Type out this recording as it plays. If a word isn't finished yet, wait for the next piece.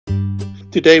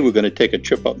Today we're going to take a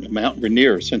trip up Mount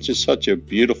Rainier since it's such a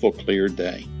beautiful clear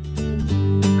day.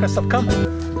 Got stuff coming.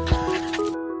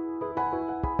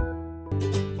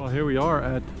 Well, here we are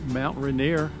at Mount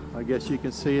Rainier. I guess you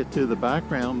can see it to the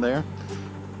background there.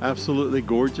 Absolutely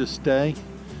gorgeous day.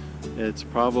 It's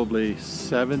probably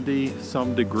 70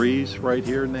 some degrees right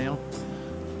here now.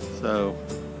 So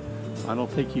I don't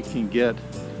think you can get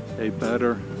a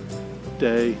better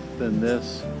day than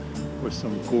this with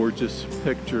some gorgeous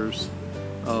pictures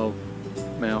of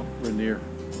Mount Rainier.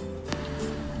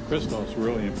 Crystal's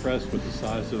really impressed with the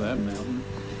size of that mountain.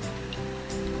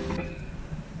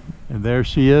 And there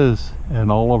she is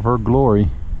in all of her glory.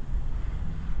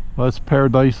 Well, that's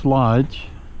Paradise Lodge.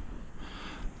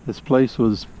 This place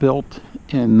was built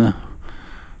in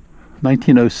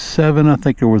 1907. I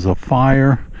think there was a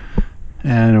fire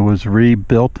and it was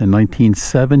rebuilt in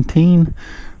 1917.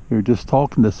 We were just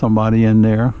talking to somebody in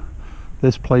there.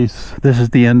 This place, this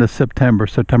is the end of September,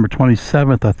 September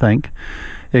 27th, I think.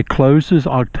 It closes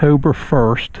October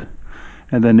 1st,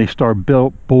 and then they start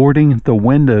boarding the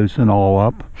windows and all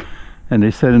up. And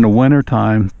they said in the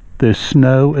wintertime, the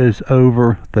snow is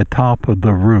over the top of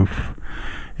the roof.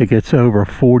 It gets over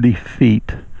 40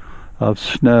 feet of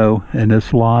snow, and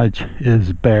this lodge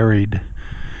is buried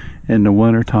in the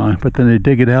wintertime. But then they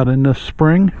dig it out in the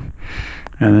spring,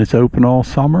 and it's open all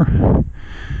summer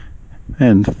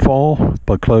and fall,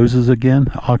 but closes again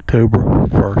October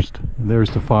 1st. There's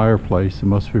the fireplace. It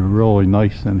must be really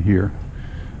nice in here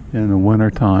in the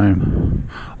wintertime.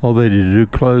 Although they do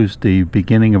close the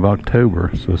beginning of October,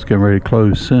 so it's getting ready to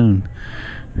close soon.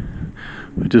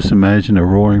 But just imagine a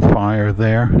roaring fire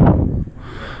there.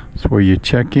 It's where you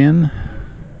check in,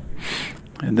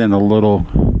 and then a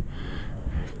little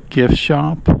gift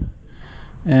shop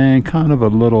and kind of a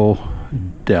little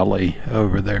deli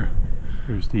over there.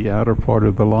 Here's the outer part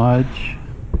of the lodge,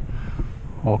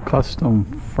 all custom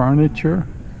furniture,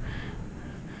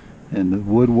 and the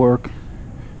woodwork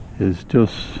is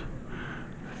just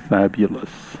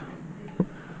fabulous.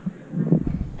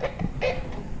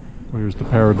 Here's the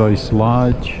Paradise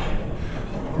Lodge.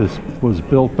 This was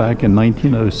built back in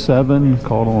 1907,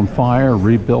 caught on fire,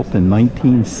 rebuilt in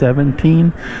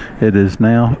 1917. It is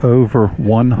now over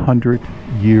 100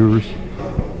 years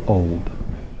old.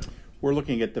 We're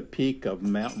looking at the peak of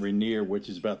Mount Rainier, which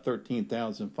is about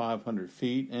 13,500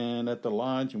 feet, and at the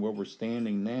lodge and where we're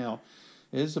standing now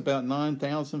is about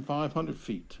 9,500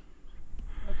 feet.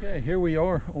 Okay, here we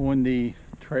are on the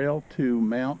trail to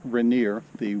Mount Rainier,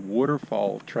 the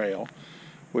Waterfall Trail,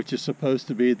 which is supposed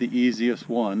to be the easiest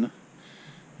one.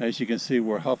 As you can see,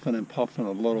 we're huffing and puffing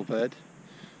a little bit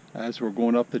as we're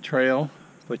going up the trail,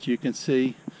 but you can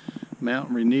see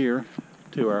Mount Rainier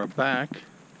to our back.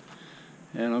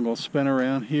 And I'm going to spin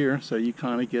around here so you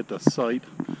kind of get the sight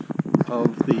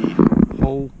of the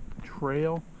whole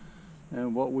trail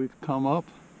and what we've come up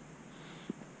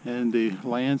and the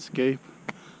landscape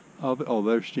of it. Oh,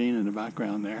 there's Jean in the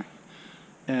background there.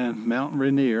 And Mount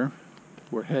Rainier,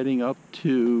 we're heading up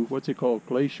to, what's it called,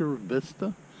 Glacier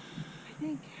Vista? I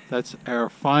think. That's our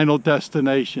final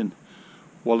destination.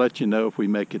 We'll let you know if we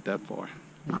make it that far.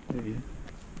 Okay.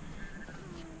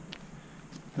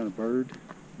 Kind of bird.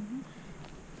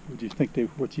 What do you think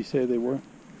what you say they were?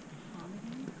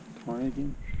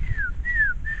 Ptarmigan.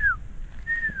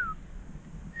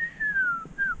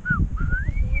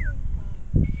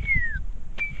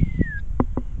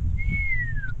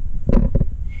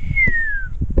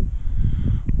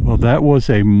 Well, that was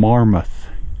a marmoth.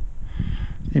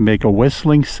 They make a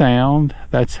whistling sound.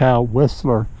 That's how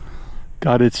Whistler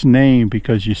got its name,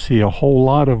 because you see a whole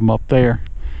lot of them up there.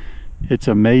 It's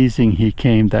amazing he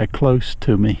came that close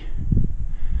to me.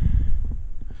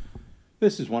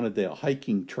 This is one of the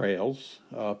hiking trails,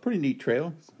 pretty neat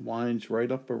trail, winds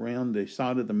right up around the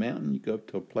side of the mountain. You go up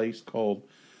to a place called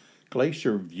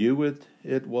Glacier View.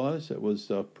 It was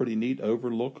a pretty neat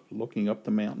overlook looking up the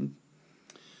mountain.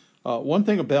 One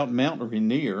thing about Mount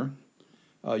Rainier,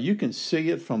 you can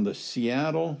see it from the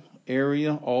Seattle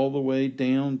area all the way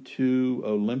down to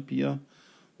Olympia,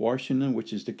 Washington,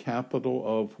 which is the capital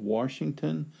of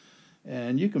Washington.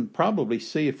 And you can probably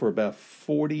see it for about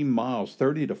 40 miles,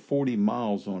 30 to 40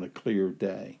 miles on a clear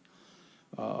day.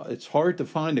 It's hard to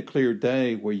find a clear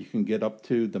day where you can get up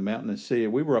to the mountain and see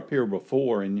it. We were up here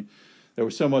before, and there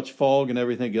was so much fog and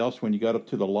everything else. When you got up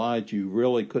to the lodge, you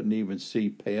really couldn't even see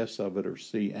past of it or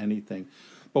see anything.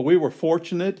 But we were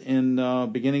fortunate in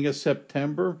beginning of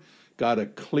September, got a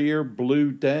clear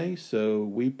blue day, so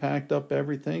we packed up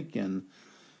everything and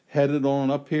headed on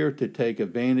up here to take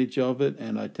advantage of it,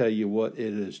 and I tell you what,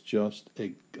 it is just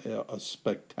a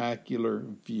spectacular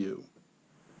view.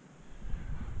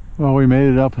 Well, we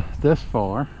made it up this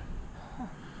far.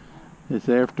 It's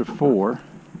after 4,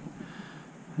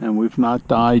 and we've not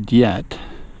died yet.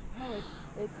 No,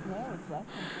 it's less than 4.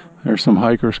 There's some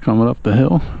hikers coming up the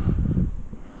hill.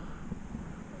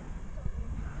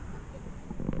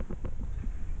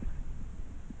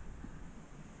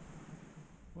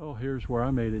 Well, here's where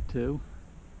I made it to.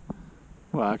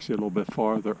 Well, actually a little bit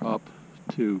farther up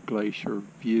to Glacier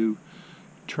View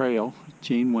Trail.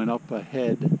 Jean went up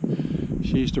ahead.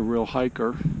 She's the real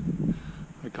hiker.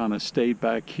 I kind of stayed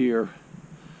back here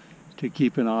to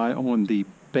keep an eye on the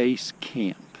base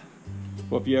camp.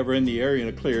 Well, if you're ever in the area on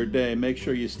a clear day, make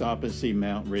sure you stop and see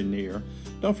Mount Rainier.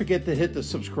 Don't forget to hit the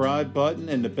subscribe button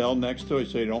and the bell next to it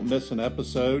so you don't miss an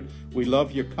episode. We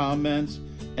love your comments,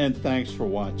 and thanks for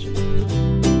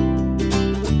watching.